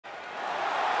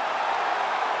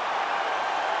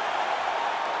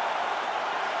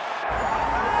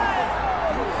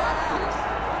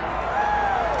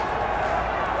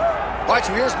right,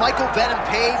 so here's Michael Venom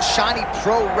Page, shiny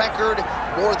pro record,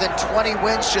 more than 20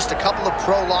 wins, just a couple of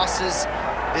pro losses.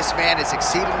 This man is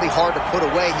exceedingly hard to put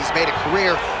away. He's made a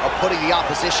career of putting the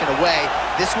opposition away.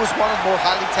 This was one of the more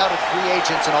highly touted free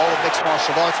agents in all of mixed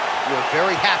martial arts. We were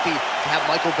very happy to have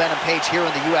Michael Venom Page here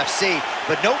in the UFC,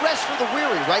 but no rest for the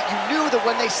weary, right? You knew that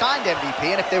when they signed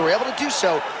MVP, and if they were able to do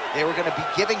so, they were going to be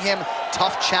giving him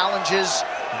tough challenges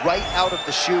right out of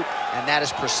the chute, and that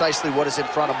is precisely what is in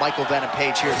front of Michael Venom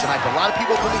Page here tonight. But a lot of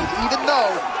people believe, even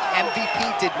though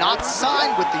MVP did not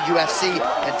sign with the UFC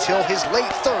until his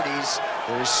late 30s,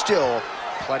 there is still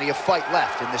plenty of fight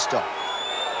left in this dog.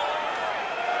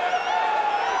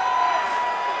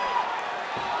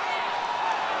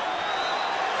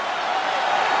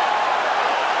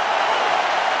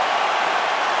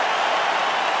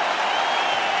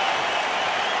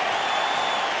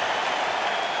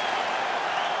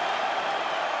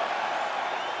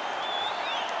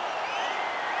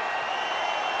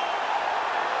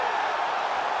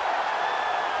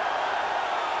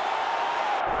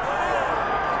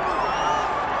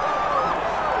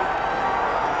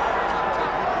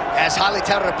 As highly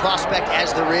touted a prospect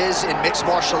as there is in mixed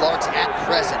martial arts at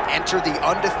present, enter the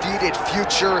undefeated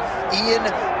future Ian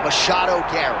Machado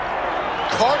Garry.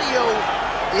 Cardio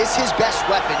is his best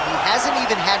weapon. He hasn't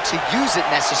even had to use it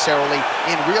necessarily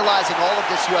in realizing all of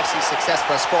this UFC success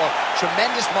thus far.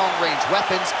 Tremendous long-range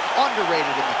weapons,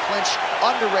 underrated in the clinch,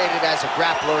 underrated as a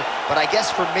grappler, but I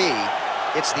guess for me,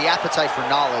 it's the appetite for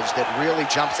knowledge that really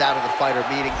jumps out of the fighter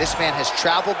meeting. This man has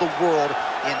traveled the world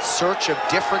in search of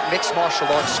different mixed martial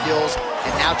arts skills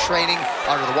and now training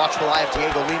under the watchful eye of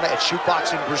Diego Lima at Shoot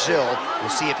Boxing Brazil.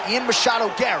 We'll see if Ian Machado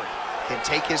Garry can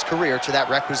take his career to that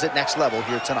requisite next level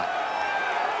here tonight.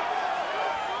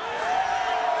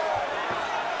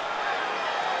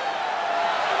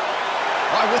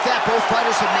 With that, both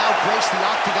fighters have now graced the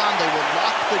octagon. They will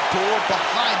lock the door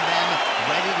behind them,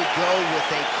 ready to go with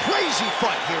a crazy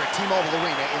fight here at T-Mobile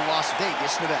Arena in Las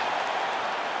Vegas, Nevada.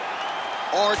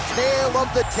 Our tale of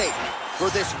the tape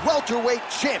for this welterweight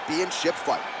championship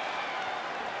fight.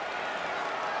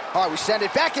 All right, we send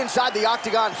it back inside the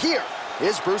octagon. Here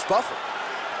is Bruce Buffer.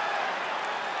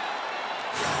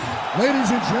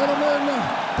 Ladies and gentlemen,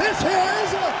 this is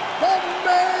the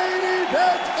main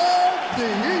event of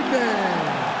the evening.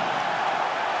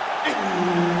 It's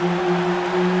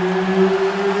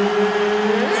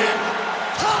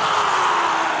time!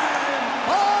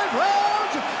 5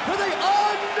 rounds for the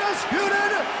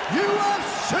undisputed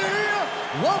UFC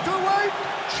welterweight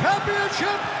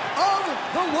championship of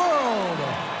the world.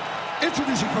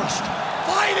 Introducing first,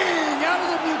 fighting out of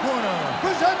the blue corner,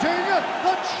 presenting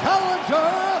the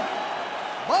challenger,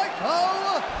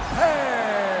 Michael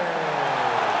Page.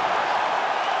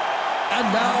 And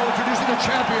now introducing the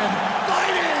champion,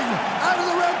 fighting out of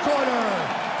the red corner,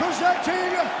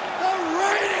 presenting the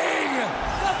reigning,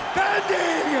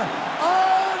 defending,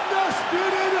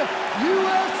 undisputed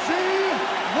UFC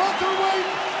welterweight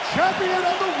champion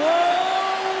of the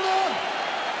world,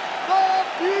 the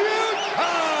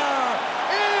future,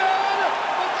 Ian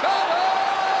Machado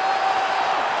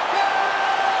Garry.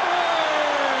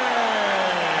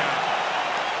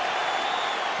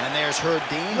 And there's Herb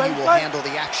Dean. He will handle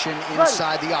the action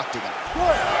inside the octagon.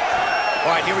 All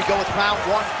right, here we go with round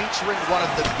one, featuring one of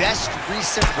the best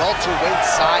recent welterweight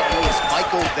signees,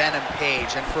 Michael Venom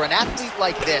Page. And for an athlete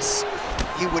like this,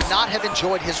 he would not have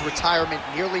enjoyed his retirement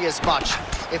nearly as much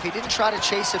if he didn't try to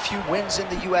chase a few wins in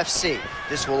the UFC.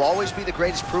 This will always be the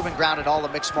greatest proving ground in all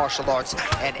of mixed martial arts.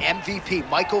 And MVP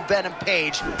Michael Venom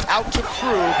Page out to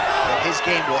prove that his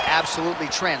game will absolutely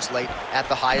translate at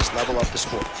the highest level of the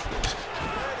sport.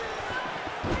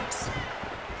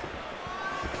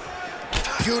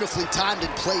 Beautifully timed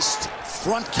and placed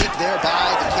front kick there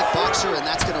by the kickboxer, and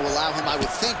that's going to allow him, I would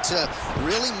think, to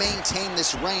really maintain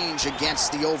this range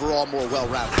against the overall more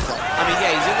well-rounded fight. I mean,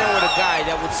 yeah, he's in there with a guy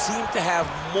that would seem to have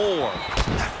more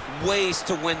ways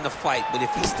to win the fight, but if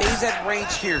he stays at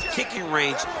range here, kicking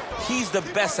range, he's the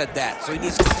best at that. So he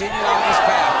needs to continue on this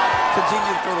path,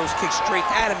 continue to throw those kicks straight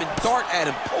at him and dart at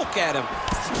him, poke at him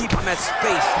to keep him at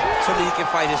space so that he can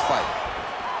fight his fight.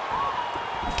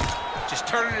 Just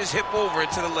turning his hip over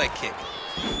into the leg kick.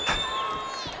 You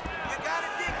gotta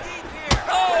dig deep here.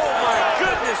 Oh my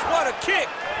goodness, what a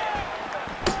kick!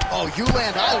 Oh, you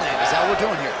land, I land. Is that what we're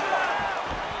doing here?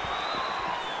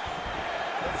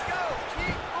 Let's go.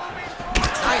 Keep moving.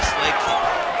 Nice leg kick.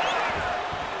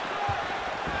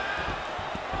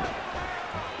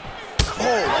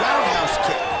 Oh, roundhouse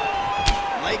kick.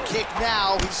 Leg kick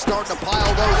now. He's starting to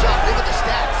pile those up. Look at the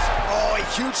stats. Oh, a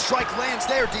huge strike lands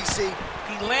there, DC.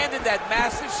 He landed that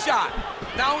massive shot.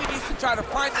 Now he needs to try to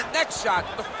find the next shot,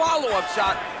 the follow-up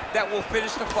shot, that will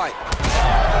finish the fight.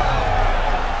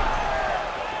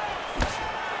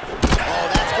 Oh,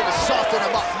 that's gonna soften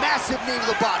him up. Massive knee to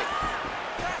the body.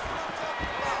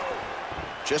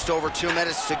 Just over 2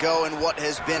 minutes to go in what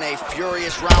has been a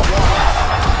furious round one.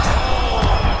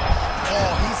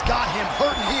 Oh, he's got him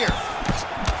hurting here.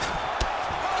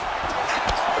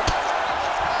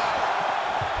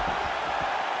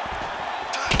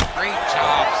 Great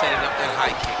job setting up that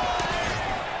high kick.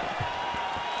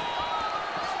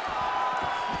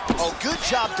 Oh, good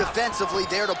job defensively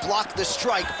there to block the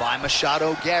strike by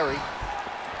Machado Garry.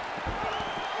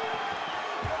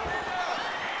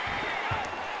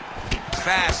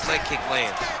 Fast leg kick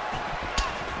lands.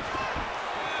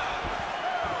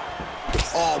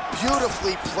 Oh,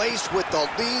 beautifully placed with the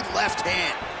lead left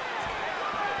hand.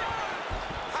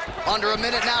 Under a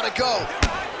minute now to go.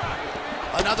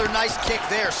 Another nice kick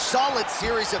there. Solid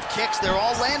series of kicks. They're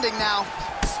all landing now.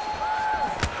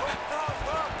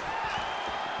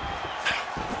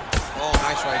 Oh,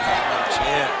 nice right hand.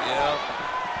 Yeah.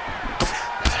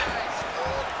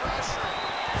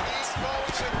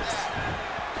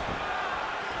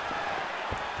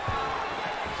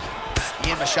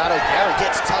 Machado Garry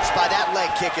gets touched by that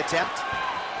leg kick attempt.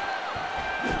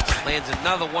 Lands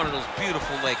another one of those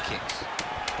beautiful leg kicks.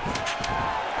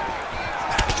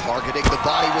 Targeting the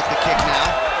body with the kick now.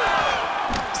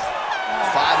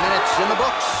 5 minutes in the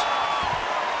books.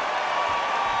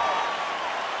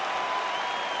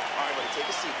 All right, buddy, take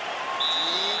a seat.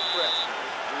 Deep breath.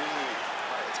 Breathe.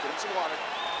 All right, let's get him some water.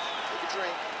 Take a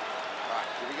drink. All right,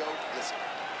 here we go. Listen,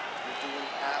 you're doing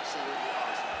absolutely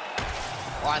awesome.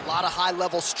 All right, a lot of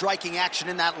high-level striking action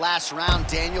in that last round.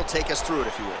 Daniel, take us through it,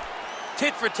 if you will.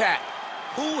 Tit for tat.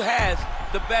 Who has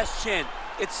the best chin?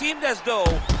 It seemed as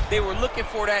though they were looking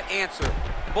for that answer.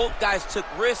 Both guys took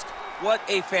risk. What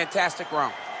a fantastic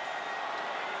round.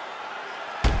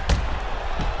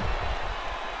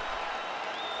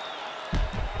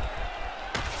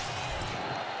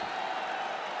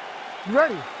 You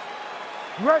ready?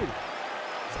 You ready?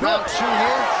 Round 2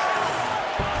 here.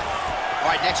 All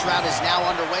right, next round is now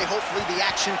underway. Hopefully the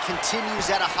action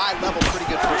continues at a high level. Pretty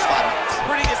good first 5 minutes.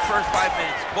 Pretty good first 5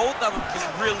 minutes. Both of them can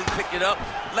really pick it up.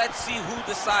 Let's see who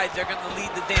decides they're going to lead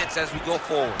the dance as we go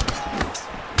forward.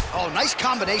 Oh, nice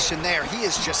combination there. He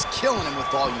is just killing him with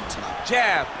volume tonight.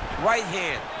 Jab, right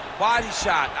hand, body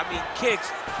shot,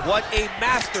 kicks. What a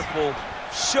masterful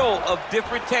show of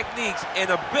different techniques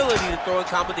and ability to throw in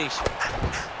combination.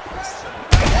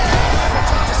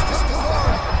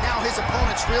 His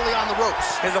opponent's really on the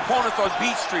ropes. His opponent's on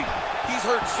beat street. He's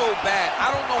hurt so bad.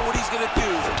 I don't know what he's going to do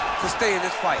to stay in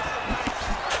this fight.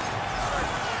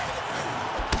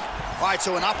 All right,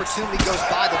 so an opportunity goes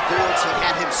by the boards. He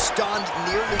had him stunned,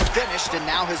 nearly finished, and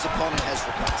now his opponent has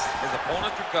recovered. His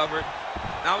opponent's recovered.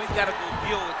 Now he's got to go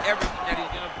deal with everything that he's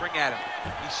going to bring at him.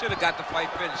 He should have got the fight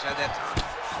finished at that time.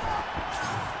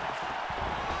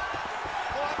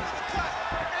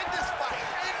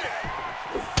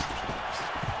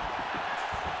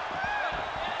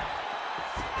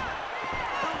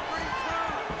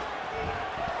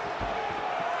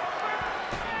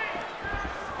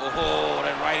 Oh,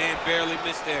 that right hand barely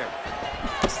missed there.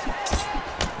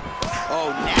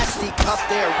 Oh, nasty cup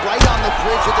there, right on the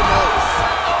bridge of the nose.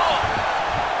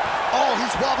 Oh,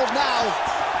 he's wobbled now.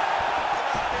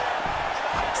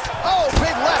 Oh,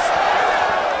 big left.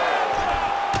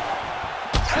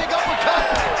 Big uppercut.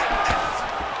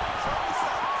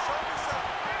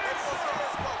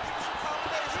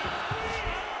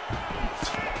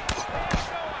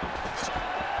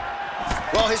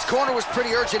 Well, his corner was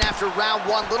pretty urgent after round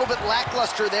 1. A little bit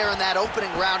lackluster there in that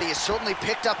opening round. He has certainly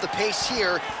picked up the pace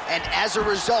here, and as a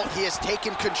result, he has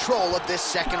taken control of this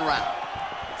second round.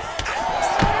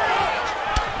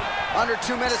 Under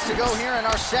 2 minutes to go here in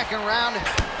our second round.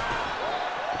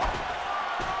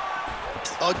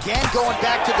 Again, going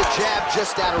back to the jab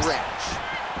just out of range.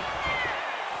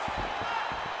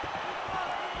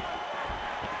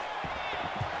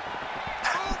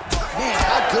 Man,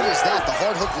 how good is that? The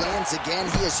hard hook lands again.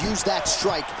 He has used that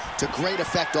strike to great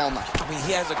effect all night.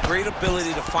 He has a great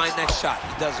ability to find that shot.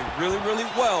 He does it really, really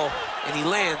well, and he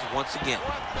lands once again.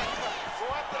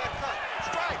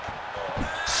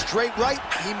 Straight right,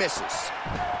 he misses.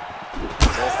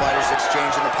 Both fighters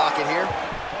exchange in the pocket here.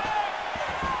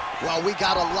 Well, we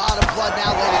got a lot of blood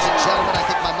now, ladies and gentlemen. I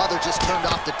think my mother just turned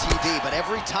off the TV, but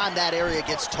every time that area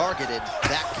gets targeted,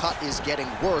 that cut is getting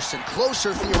worse and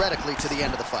closer, theoretically, to the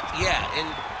end of the fight. Yeah, and,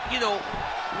 you know,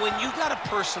 when you got a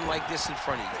person like this in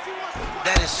front of you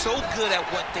that is so good at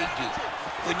what they do,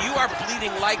 when you are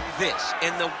bleeding like this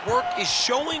and the work is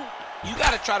showing, you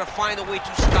got to try to find a way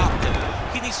to stop them.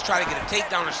 He needs to try to get a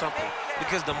takedown or something.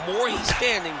 because the more he's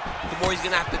standing, the more he's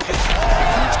going to have to do.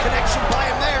 Huge connection by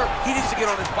him there. He needs to get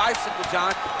on his bicycle,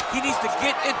 John. He needs to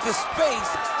get into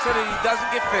space so that he doesn't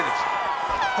get finished.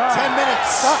 10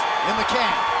 minutes in the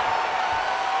can.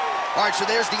 All right, so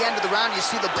there's the end of the round. You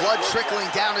see the blood trickling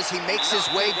down as he makes his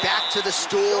way back to the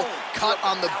stool. Cut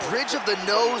on the bridge of the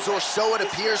nose, or so it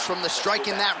appears from the strike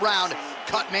in that round.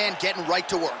 Cut man getting right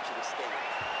to work.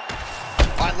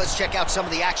 All right, let's check out some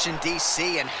of the action,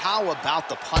 DC, and how about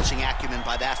the punching acumen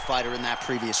by that fighter in that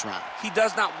previous round? He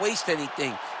does not waste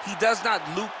anything. He does not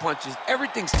loop punches.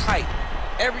 Everything's tight.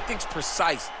 Everything's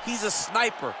precise. He's a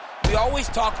sniper. We always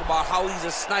talk about how he's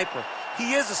a sniper.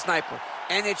 He is a sniper.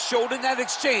 And it showed in that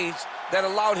exchange that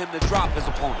allowed him to drop his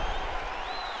opponent.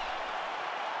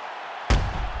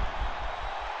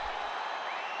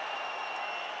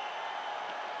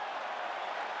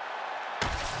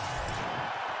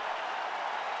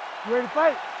 You ready to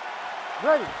fight?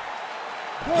 Ready.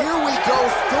 Good. Here we go,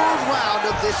 third round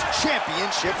of this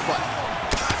championship fight.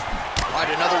 All right,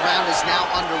 another round is now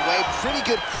underway. Pretty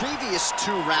good previous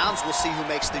 2 rounds. We'll see who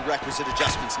makes the requisite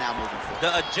adjustments now moving forward.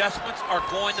 The adjustments are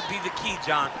going to be the key,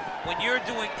 John. When you're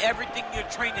doing everything you're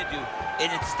trained to do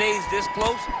and it stays this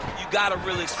close, you got to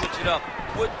really switch it up.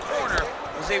 Wood Corner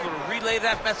was able to relay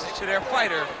that message to their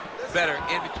fighter better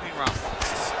in between rounds.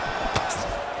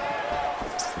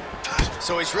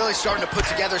 So he's really starting to put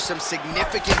together some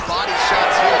significant body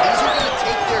shots here. These are going to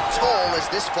take their toll as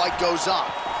this fight goes on.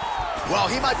 Well,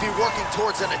 he might be working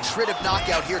towards an attritive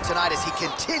knockout here tonight as he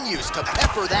continues to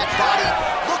pepper that body.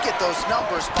 Look at those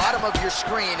numbers, bottom of your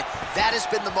screen. That has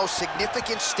been the most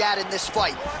significant stat in this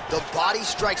fight. The body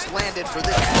strikes landed for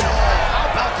this. How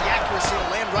about the accuracy to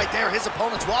land right there? His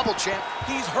opponent's wobble champ.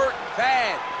 He's hurting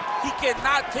bad. He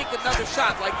cannot take another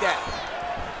shot like that.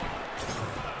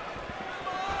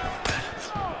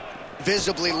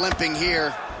 Visibly limping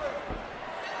here.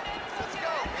 Let's go.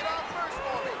 Get on first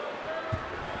for me.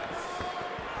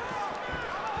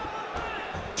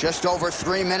 Just over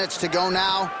 3 minutes to go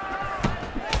now.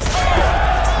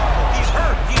 He's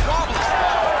hurt. He's wobbling.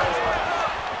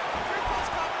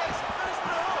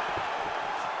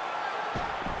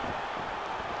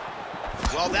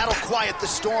 Well, that'll quiet the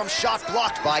storm. Shot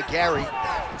blocked by Garry.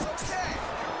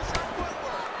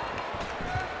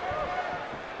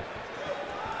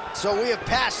 So we have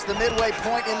passed the midway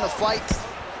point in the fight.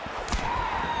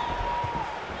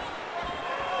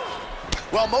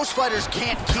 Well, most fighters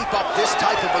can't keep up this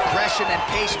type of aggression and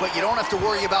pace, but you don't have to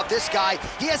worry about this guy.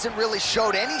 He hasn't really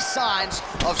showed any signs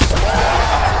of slowing.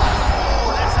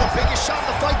 Oh, that's the biggest shot of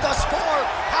the fight thus far.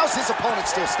 How's his opponent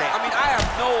still standing? I mean, I have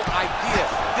no idea.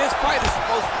 This fight is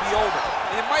supposed to be over.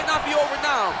 And it might not be over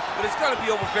now, but it's going to be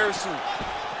over very soon.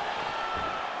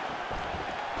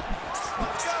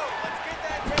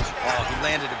 Oh, he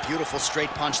landed a beautiful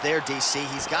straight punch there, DC.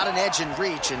 He's got an edge in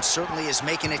reach and certainly is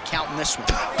making it count in this one.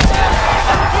 Oh,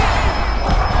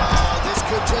 this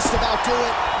could just about do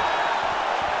it.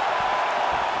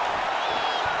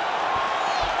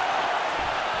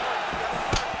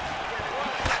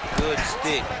 Good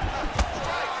stick.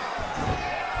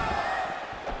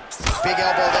 Big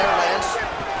elbow there, Lance.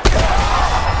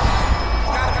 He's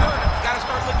got to hurt him. He's got to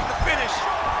start looking to finish.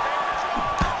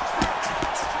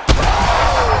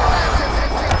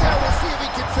 We'll see if he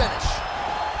can finish.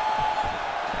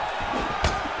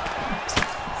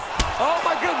 Oh,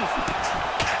 my goodness.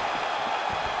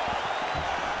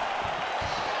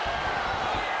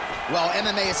 Well,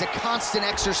 MMA is a constant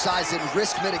exercise in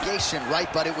risk mitigation, right?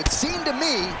 But it would seem to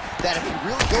me that if he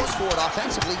really goes for it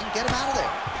offensively, you can get him out of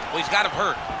there. Well, he's got him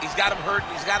hurt. He's got him hurt.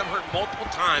 He's got him hurt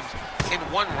multiple times in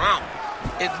one round.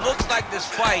 It looks like this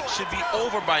fight should be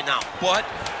over by now, but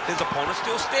his opponent's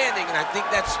still standing, and I think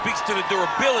that speaks to the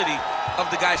durability of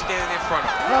the guy standing in front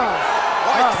of him.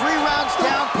 All right, 3 rounds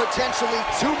down, potentially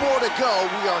 2 more to go.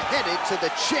 We are headed to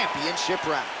the championship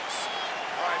rounds.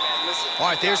 All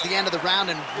right, there's the end of the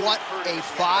round, and what a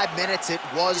 5 minutes it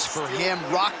was for him.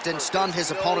 Rocked and stunned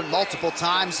his opponent multiple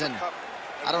times, and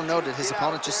I don't know, did his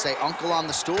opponent just say uncle on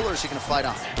the stool, or is he going to fight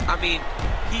on? I mean,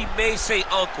 he may say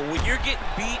uncle. When you're getting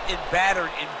beat and battered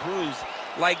and bruised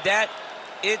like that,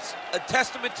 it's a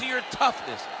testament to your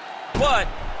toughness, but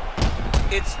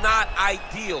it's not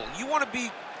ideal. You want to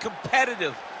be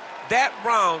competitive. That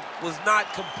round was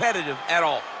not competitive at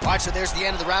all. All right, so there's the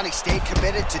end of the round. He stayed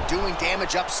committed to doing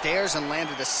damage upstairs and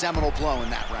landed a seminal blow in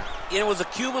that round. It was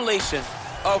accumulation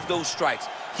of those strikes.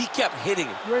 He kept hitting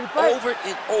him over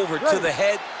and over to the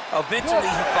head. Eventually,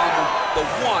 he found the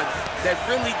one that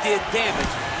really did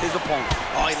damage. his opponent.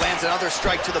 Oh, he lands another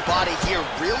strike to the body here,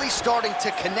 really starting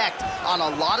to connect on a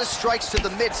lot of strikes to the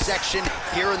midsection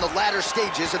here in the latter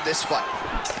stages of this fight.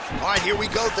 All right, here we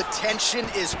go. The tension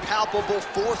is palpable.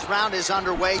 Fourth round is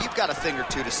underway. You've got a thing or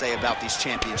two to say about these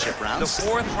championship rounds. The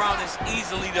fourth round is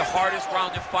easily the hardest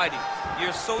round in fighting.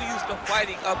 You're so used to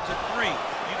fighting up to 3.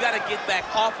 You got to get back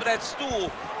off of that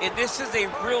stool, and this is a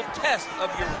real test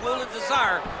of your will and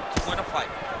desire to win a fight.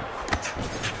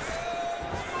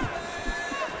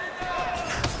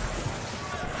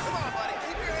 Come on, buddy.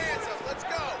 Keep your hands up. Let's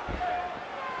go.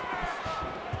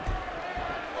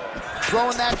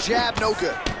 Throwing that jab, no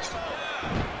good.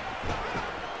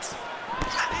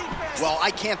 Well,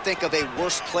 I can't think of a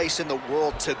worse place in the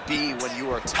world to be when you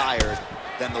are tired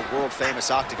than the world-famous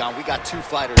octagon. We got 2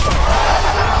 fighters. Bring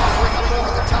up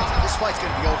over the top. This fight's going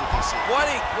to be over, DC. What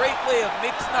a great way of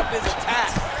mixing up his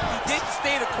attack. He didn't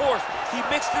stay the course. He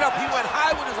mixed it up. He went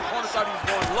high when his opponent thought he was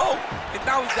going low, and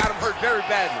now he's got him hurt very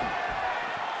badly.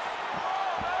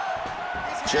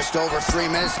 Just over 3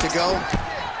 minutes to go.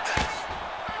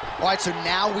 All right, so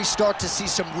now we start to see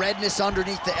some redness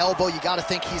underneath the elbow. You got to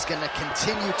think he's going to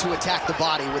continue to attack the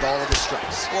body with all of his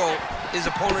strikes. Well, his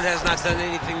opponent has not done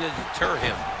anything to deter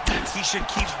him. He should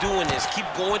keep doing this, keep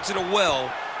going to the well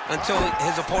until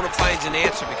his opponent finds an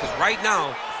answer, because right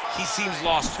now, he seems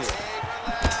lost to it.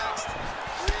 Relax.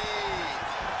 Breathe.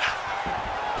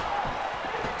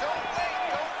 Don't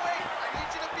wait. I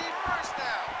need you to be first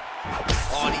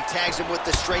now. Oh, and he tags him with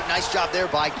the straight. Nice job there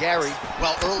by Garry.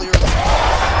 Well, earlier in the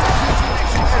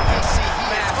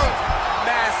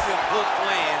Massive hook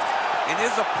lands, and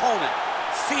his opponent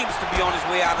seems to be on his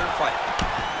way out of the fight.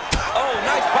 Oh,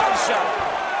 nice body shot.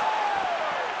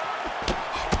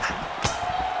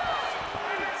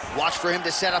 Watch for him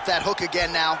to set up that hook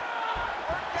again now.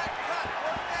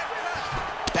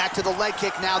 Back to the leg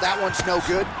kick now. That one's no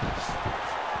good.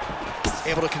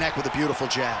 Able to connect with a beautiful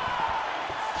jab.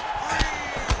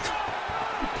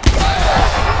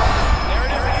 There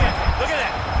it is again. Look at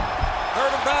that.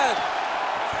 Hurt him bad.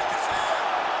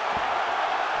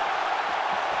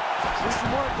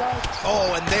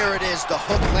 Oh, and there it is. The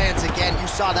hook lands again. You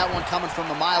saw that one coming from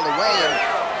a mile away, and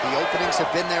the openings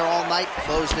have been there all night.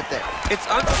 Closed it there. It's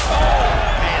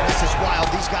Man, this is wild.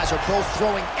 These guys are both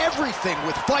throwing everything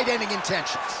with fight-ending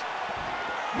intentions.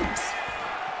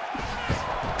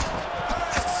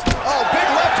 Oh, big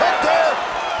left hook there.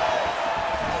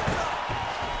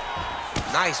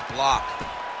 nice block.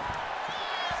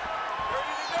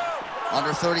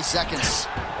 Under 30 seconds.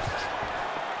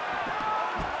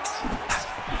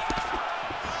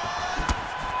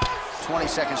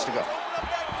 Seconds to go.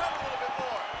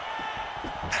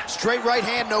 Straight right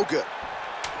hand, no good.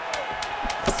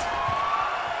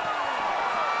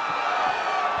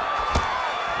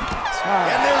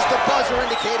 And there's the buzzer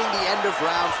indicating the end of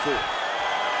round 4.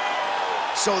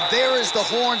 So there is the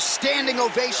horn, standing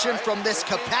ovation from this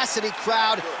capacity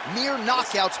crowd. Near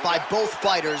knockouts by both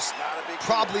fighters.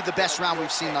 Probably the best round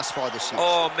we've seen thus far this year.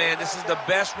 Oh man, this is the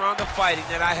best round of fighting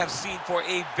that I have seen for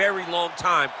a very long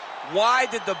time. Why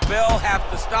did the bell have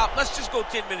to stop? Let's just go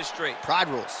 10 minutes straight. Pride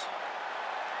rules.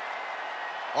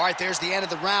 All right, there's the end of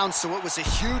the round. So it was a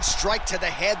huge strike to the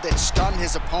head that stunned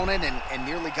his opponent and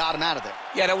nearly got him out of there.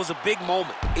 Yeah, that was a big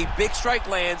moment. A big strike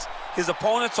lands. His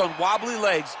opponent's on wobbly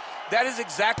legs. That is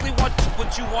exactly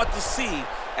what you want to see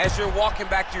as you're walking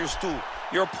back to your stool.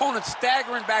 Your opponent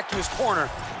staggering back to his corner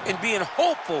and being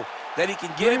hopeful that he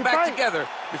can get him back together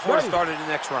before the start of the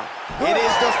next round. It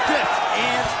is the 5th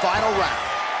and final round.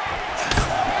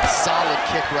 Solid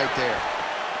kick right there.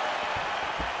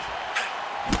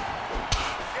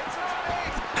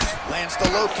 Lands the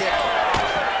low kick.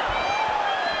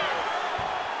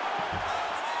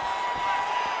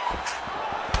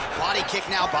 Body kick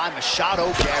now by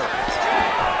Machado Garry.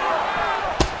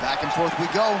 Back and forth we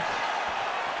go.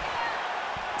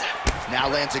 Now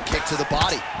lands a kick to the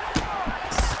body.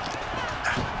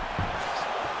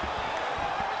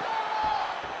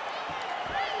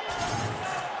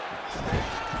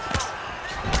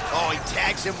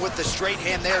 Tags him with the straight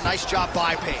hand there. Nice job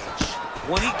by Page.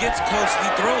 When he gets close, he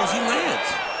throws, he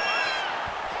lands.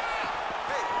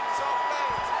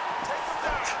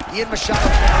 Ian Machado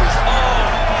carries.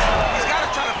 Oh, he's got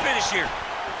to try to finish here.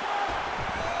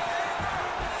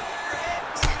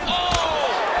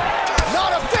 Oh!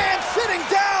 Not a fan sitting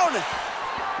down.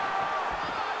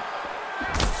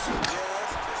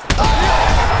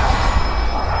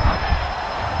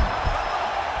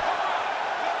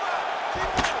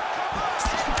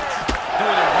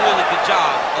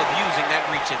 Job of using that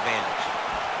reach advantage.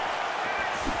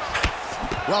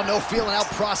 Well, no feeling out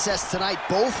process tonight.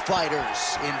 Both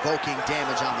fighters invoking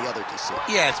damage on the other, DC.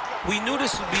 Yes, we knew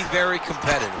this would be very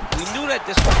competitive. We knew that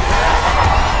this would be...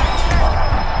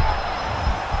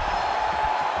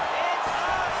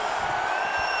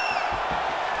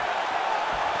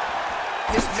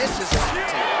 His misses are on the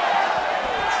table.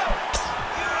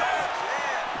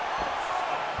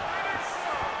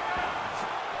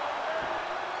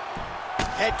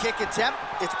 Head kick attempt,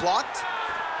 it's blocked.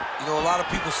 You know, a lot of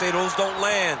people say those don't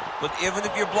land, but even if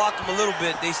you block them a little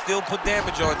bit, they still put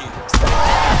damage on you.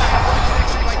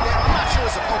 Right there. I'm not sure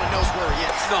his opponent knows where he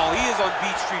is. No, he is on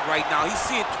Beach Street right now. He's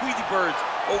seeing Tweety birds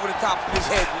over the top of his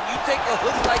head. When you take a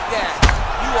hook like that,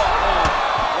 you are on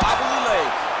wobbly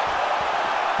legs.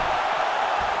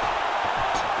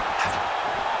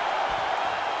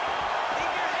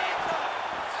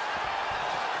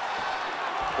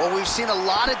 Well, we've seen a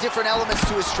lot of different elements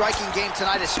to his striking game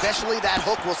tonight, especially that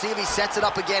hook. We'll see if he sets it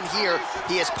up again here.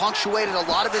 He has punctuated a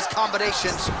lot of his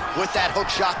combinations with that hook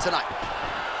shot tonight.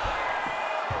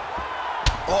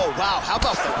 Oh, wow. How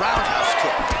about the roundhouse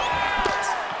kick?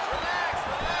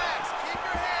 Relax. Keep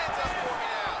your hands up for me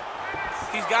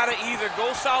now. He's got to either go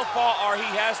southpaw or he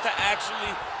has to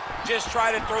actually just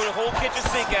try to throw the whole kitchen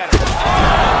sink at him.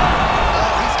 Oh,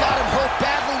 he's got him hurt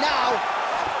badly now.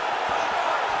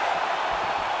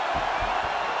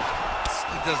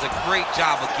 He does a great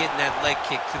job of getting that leg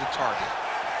kick to the target.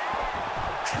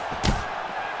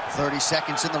 30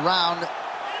 seconds in the round.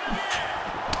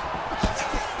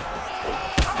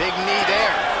 Big knee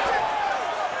there.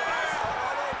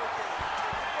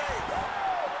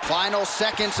 Final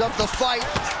seconds of the fight.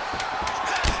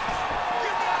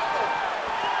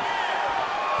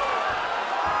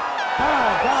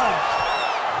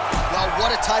 Well,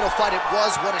 what a title fight it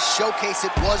was, what a showcase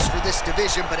it was for this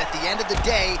division, but at the end of the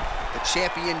day, the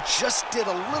champion just did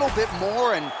a little bit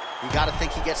more, and you got to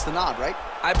think he gets the nod, right?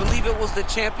 I believe it was the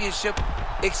championship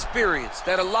experience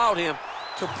that allowed him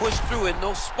to push through in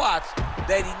those spots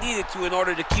that he needed to in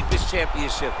order to keep his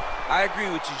championship. I agree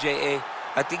with you, J.A.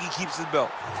 I think he keeps his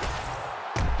belt.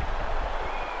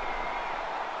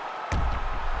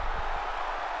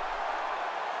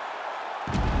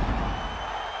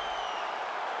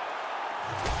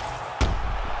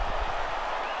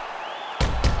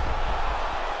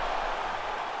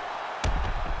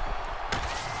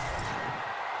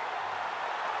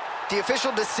 The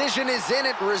official decision is in.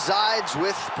 It resides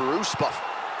with Bruce Buffer.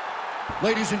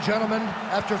 Ladies and gentlemen,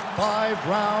 after 5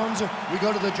 rounds, we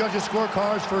go to the judges'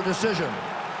 scorecards for a decision.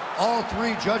 All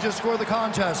 3 judges score the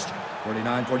contest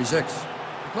 49-46.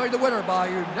 Declared the winner by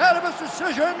unanimous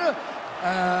decision,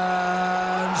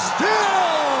 and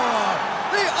still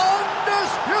the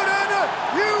undisputed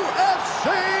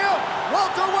UFC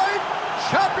welterweight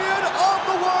champion of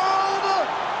the world,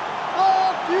 the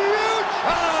future.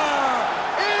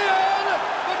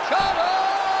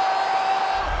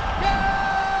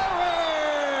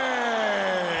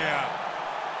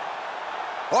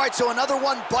 All right, so another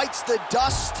one bites the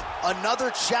dust.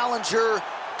 Another challenger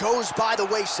goes by the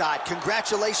wayside.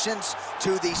 Congratulations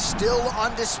to the still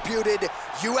undisputed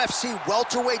UFC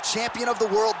welterweight champion of the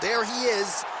world. There he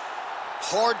is.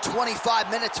 Hard 25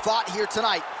 minutes fought here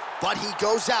tonight, but he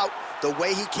goes out the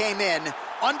way he came in,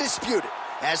 undisputed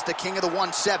as the king of the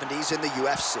 170s in the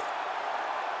UFC.